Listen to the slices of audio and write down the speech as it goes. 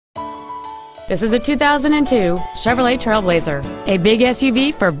This is a 2002 Chevrolet TrailBlazer, a big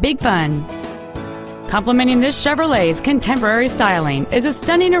SUV for big fun. Complementing this Chevrolet's contemporary styling is a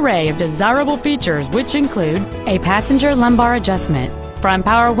stunning array of desirable features which include a passenger lumbar adjustment, front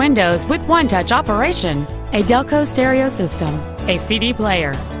power windows with one-touch operation, a Delco stereo system, a CD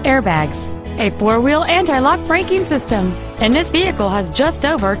player, airbags, a four-wheel anti-lock braking system, and this vehicle has just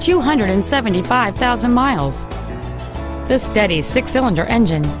over 275,000 miles. The steady six-cylinder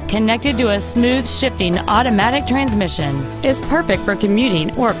engine, connected to a smooth shifting automatic transmission, is perfect for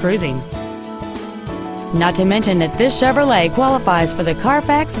commuting or cruising. Not to mention that this Chevrolet qualifies for the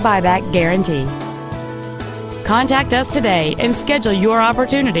Carfax buyback guarantee. Contact us today and schedule your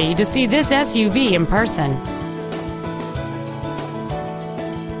opportunity to see this SUV in person.